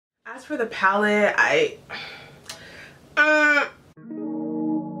As for the palette,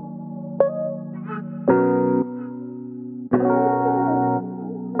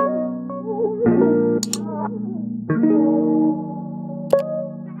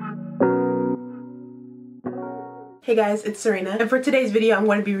 Hey guys, it's Serena, and for today's video I'm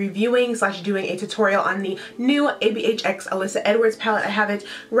going to be reviewing / doing a tutorial on the new ABH x Alyssa Edwards palette. I have it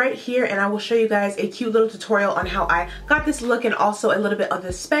right here and I will show you guys a cute little tutorial on how I got this look and also a little bit of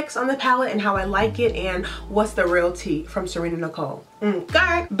the specs on the palette and how I like it and what's the real tea from Serena Nicole.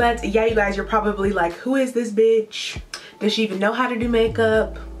 Okay. But yeah, you guys, you're probably like, who is this bitch? Does she even know how to do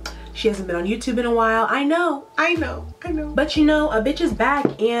makeup? She hasn't been on YouTube in a while. I know. But you know, a bitch is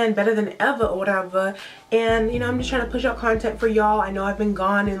back and better than ever or whatever. And you know, I'm just trying to push out content for y'all. I know I've been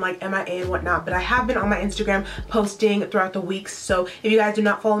gone and like MIA and whatnot, but I have been on my Instagram posting throughout the weeks. So if you guys do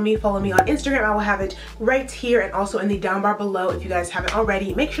not follow me on Instagram. I will have it right here and also in the down bar below. If you guys haven't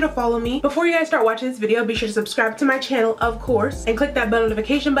already, make sure to follow me. Before you guys start watching this video, be sure to subscribe to my channel, of course, and click that bell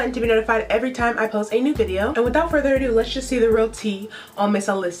notification button to be notified every time I post a new video. And without further ado, let's just see the real tea on Miss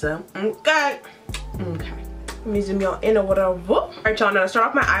Alyssa. Okay. Let me zoom y'all in or whatever. Alright y'all, now to start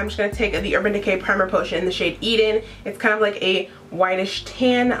off my eye, I'm just going to take the Urban Decay Primer Potion in the shade Eden. It's kind of like a whitish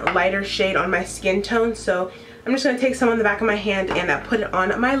tan, lighter shade on my skin tone. So I'm just going to take some on the back of my hand and put it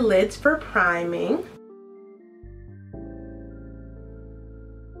on my lids for priming.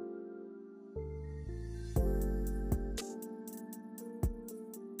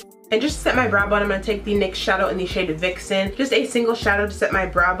 And just to set my brow bone, I'm going to take the NYX shadow in the shade Vixen. Just a single shadow to set my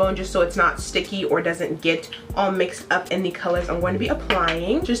brow bone just so it's not sticky or doesn't get all mixed up in the colors I'm going to be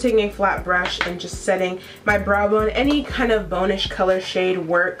applying. Just taking a flat brush and just setting my brow bone. Any kind of bonish color shade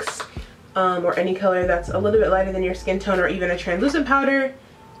works, or any color that's a little bit lighter than your skin tone or even a translucent powder.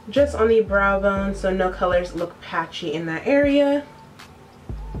 Just on the brow bone so no colors look patchy in that area.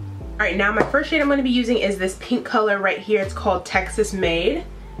 Alright, now my first shade I'm going to be using is this pink color right here. It's called Texas Made.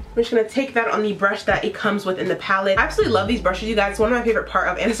 I'm just going to take that on the brush that it comes with in the palette. I absolutely love these brushes, you guys. One of my favorite part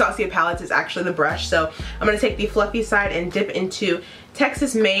of Anastasia palettes is actually the brush. So I'm going to take the fluffy side and dip into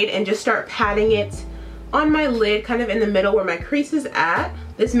Texas Made and just start patting it on my lid, kind of in the middle where my crease is at.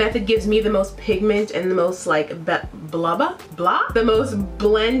 This method gives me the most pigment and the most like the most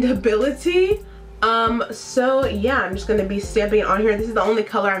blendability. So yeah, I'm just going to be stamping it on here. This is the only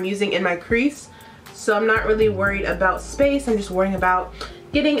color I'm using in my crease. So I'm not really worried about space. I'm just worrying about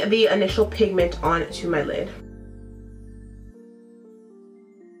getting the initial pigment onto my lid.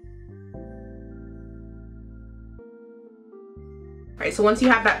 Alright, so once you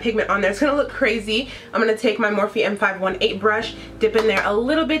have that pigment on there, it's going to look crazy. I'm going to take my Morphe M518 brush, dip in there a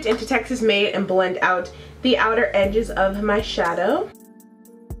little bit into Texas Made and blend out the outer edges of my shadow.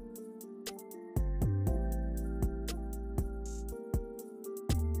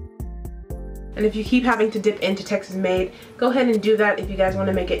 And if you keep having to dip into Texas Made, go ahead and do that if you guys want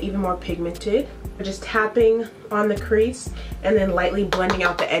to make it even more pigmented. Just tapping on the crease and then lightly blending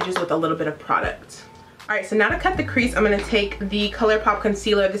out the edges with a little bit of product. Alright, so now to cut the crease, I'm going to take the Colourpop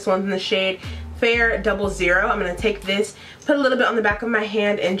concealer. This one's in the shade Fair 00. I'm going to take this, put a little bit on the back of my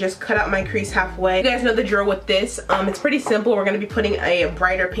hand and just cut out my crease halfway. You guys know the drill with this. It's pretty simple. We're going to be putting a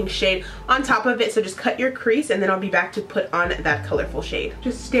brighter pink shade on top of it. So just cut your crease and then I'll be back to put on that colorful shade.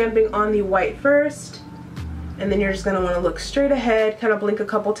 Just stamping on the white first. And then you're just going to want to look straight ahead, kind of blink a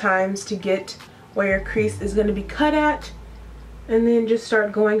couple times to get where your crease is going to be cut at. And then just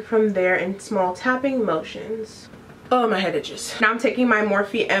start going from there in small tapping motions. Oh, my head itches. Now I'm taking my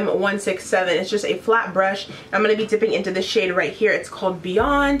Morphe M167. It's just a flat brush. I'm going to be dipping into the shade right here. It's called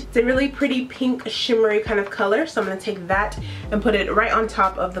Beyond. It's a really pretty pink shimmery kind of color. So I'm going to take that and put it right on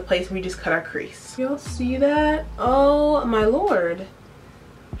top of the place where we just cut our crease. Y'all see that? Oh my lord.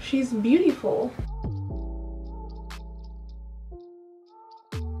 She's beautiful.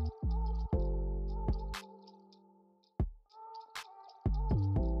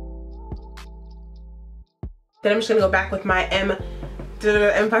 Then I'm just going to go back with my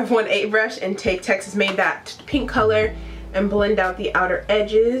M518 brush and take Texas Made, that pink color, and blend out the outer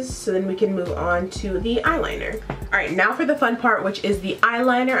edges so then we can move on to the eyeliner. Alright, now for the fun part, which is the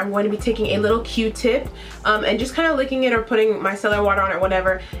eyeliner. I'm going to be taking a little Q-tip and just kind of licking it or putting micellar water on it or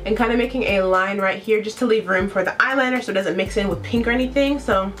whatever and kind of making a line right here just to leave room for the eyeliner so it doesn't mix in with pink or anything.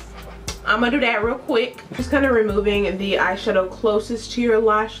 So I'm going to do that real quick. Just kind of removing the eyeshadow closest to your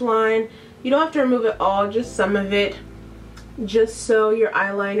lash line. You don't have to remove it all, just some of it. just so your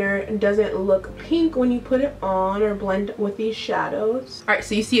eyeliner doesn't look pink when you put it on or blend with these shadows. Alright,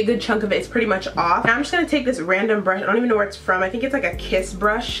 so you see a good chunk of it is pretty much off. Now I'm just going to take this random brush. I don't even know where it's from. I think it's like a Kiss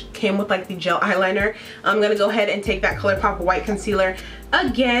brush. Came with like the gel eyeliner. I'm going to go ahead and take that Colourpop white concealer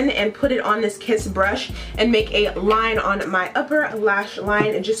again and put it on this Kiss brush and make a line on my upper lash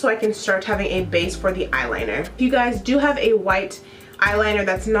line just so I can start having a base for the eyeliner. If you guys do have a white eyeliner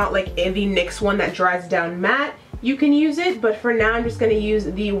that's not like the NYX one that dries down matte, you can use it, but for now I'm just going to use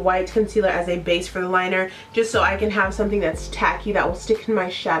the white concealer as a base for the liner just so I can have something that's tacky that will stick to my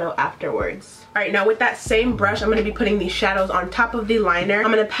shadow afterwards. Alright, now with that same brush I'm going to be putting these shadows on top of the liner.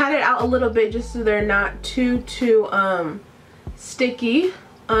 I'm going to pat it out a little bit just so they're not too sticky,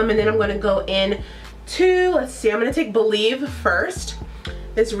 and then I'm going to go in to, let's see, I'm going to take Believe first.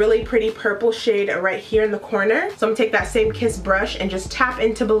 This really pretty purple shade right here in the corner. So I'm gonna take that same Kiss brush and just tap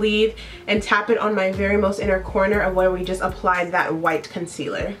into Believe and tap it on my very most inner corner of where we just applied that white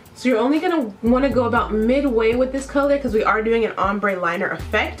concealer. So you're only gonna wanna go about midway with this color because we are doing an ombre liner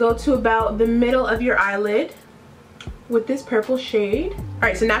effect. Go to about the middle of your eyelid with this purple shade.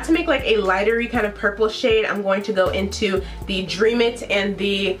 Alright, so now to make like a lighter-y kind of purple shade, I'm going to go into the Dream It and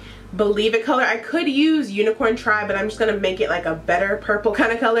the Believe It color. I could use Unicorn Try, but I'm just going to make it like a better purple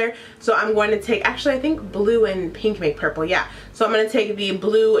kind of color. So I'm going to take, actually I think blue and pink make purple, yeah. So I'm going to take the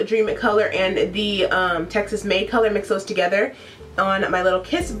blue Dream It color and the Texas Made color, mix those together on my little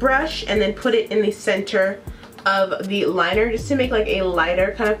Kiss brush and then put it in the center of the liner just to make like a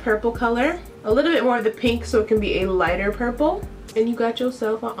lighter kind of purple color. A little bit more of the pink so it can be a lighter purple. And you got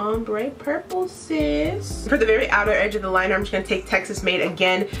yourself an ombre purple, sis. For the very outer edge of the liner, I'm just going to take Texas Made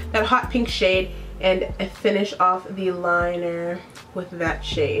again, that hot pink shade, and finish off the liner with that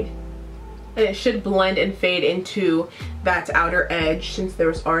shade. And it should blend and fade into that outer edge since there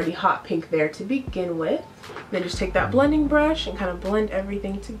was already hot pink there to begin with. Then just take that blending brush and kind of blend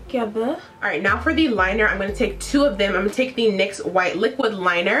everything together. Alright, now for the liner, I'm going to take two of them. I'm going to take the NYX White Liquid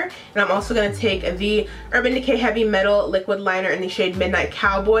Liner, and I'm also going to take the Urban Decay Heavy Metal Liquid Liner in the shade Midnight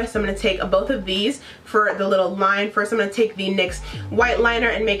Cowboy. So I'm going to take both of these for the little line. First, I'm going to take the NYX White Liner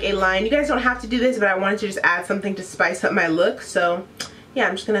and make a line. You guys don't have to do this, but I wanted to just add something to spice up my look. So yeah,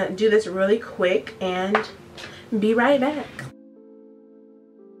 I'm just going to do this really quick and be right back.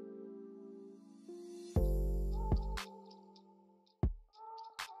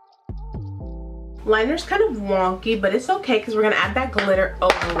 Liner's kind of wonky, but it's okay because we're going to add that glitter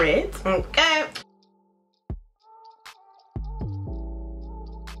over it. Okay.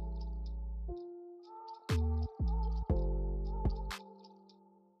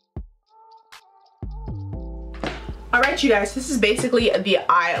 Alright you guys, this is basically the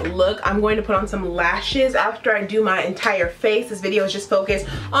eye look. I'm going to put on some lashes after I do my entire face. This video is just focused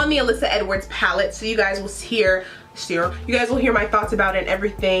on the Alyssa Edwards palette, so you guys will hear my thoughts about it and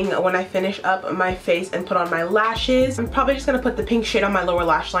everything when I finish up my face and put on my lashes. I'm probably just gonna put the pink shade on my lower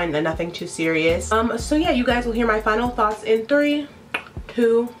lash line and nothing too serious. So yeah, you guys will hear my final thoughts in 3,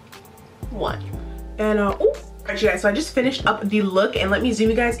 2, 1. And ooh. Alright you guys, so I just finished up the look, and let me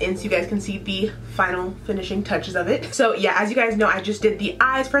zoom you guys in so you guys can see the final finishing touches of it. So yeah, as you guys know, I just did the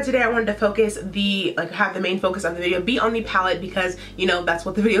eyes for today. I wanted to focus have the main focus of the video be on the palette because, you know, that's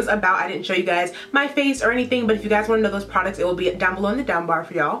what the video is about. I didn't show you guys my face or anything, but if you guys want to know those products, it will be down below in the down bar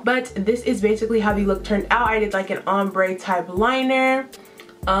for y'all. But this is basically how the look turned out. I did like an ombre type liner,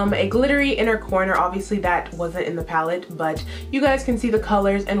 a glittery inner corner. Obviously that wasn't in the palette, but you guys can see the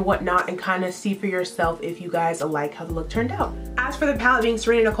colors and whatnot and kind of see for yourself if you guys like how the look turned out. As for the palette being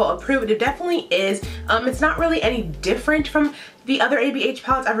Serena Nicole approved, it definitely is. It's not really any different from the other ABH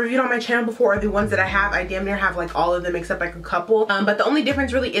palettes I've reviewed on my channel before, or the ones that I have. I damn near have like all of them except like a couple. But the only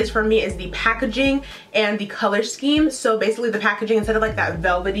difference really is for me is the packaging and the color scheme. So basically the packaging, instead of like that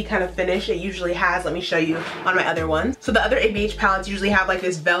velvety kind of finish it usually has, let me show you on my other ones. So the other ABH palettes usually have like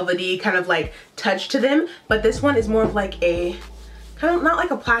this velvety kind of like touch to them, but this one is more of like a kind of not like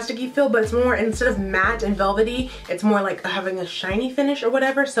a plasticky feel, but it's more, instead of matte and velvety, it's more like having a shiny finish or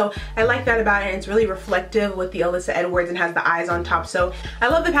whatever. So I like that about it. It's really reflective with the Alyssa Edwards and has the eyes on top. So I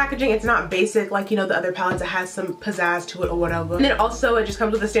love the packaging. It's not basic like, you know, the other palettes. It has some pizzazz to it or whatever. And then also it just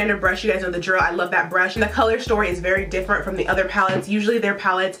comes with a standard brush. You guys know the drill. I love that brush. And the color story is very different from the other palettes. Usually their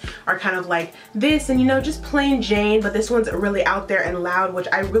palettes are kind of like this and, you know, just plain Jane, but this one's really out there and loud, which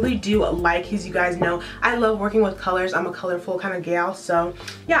I really do like, because you guys know I love working with colors. I'm a colorful kind of gal. So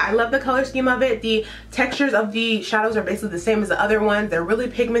yeah, I love the color scheme of it. The textures of the shadows are basically the same as the other ones. They're really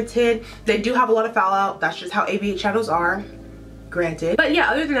pigmented. They do have a lot of fallout. That's just how ABH shadows are. granted. But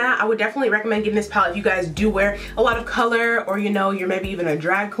yeah, other than that, I would definitely recommend getting this palette if you guys do wear a lot of color, or you know, you're maybe even a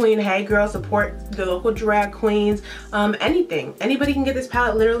drag queen. Hey girl, support the local drag queens. Anything, anybody can get this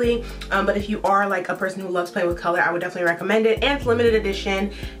palette literally. But if you are like a person who loves playing with color, I would definitely recommend it. And it's limited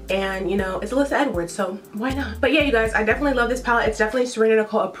edition, and you know, it's Alyssa Edwards, so why not? But yeah, you guys, I definitely love this palette. It's definitely Serena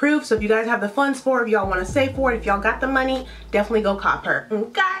Nicole approved, so if you guys have the funds for it, if y'all want to save for it, if y'all got the money, definitely go cop her.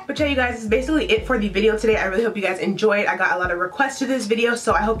 Okay? But yeah, you guys, this is basically it for the video today. I really hope you guys enjoyed. I got a lot of requests to this video,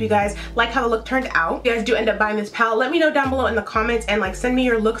 so I hope you guys like how the look turned out. If you guys do end up buying this palette, let me know down below in the comments, and like send me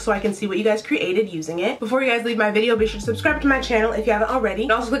your look so I can see what you guys created using it. Before you guys leave my video, be sure to subscribe to my channel if you haven't already,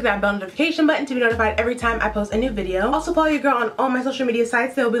 and also click that bell notification button to be notified every time I post a new video. Also follow your girl on all my social media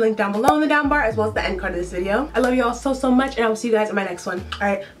sites. They'll be linked down below in the down bar, as well as the end card of this video. I love you all so much, and I will see you guys in my next one. All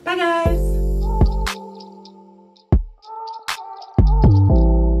right, bye guys.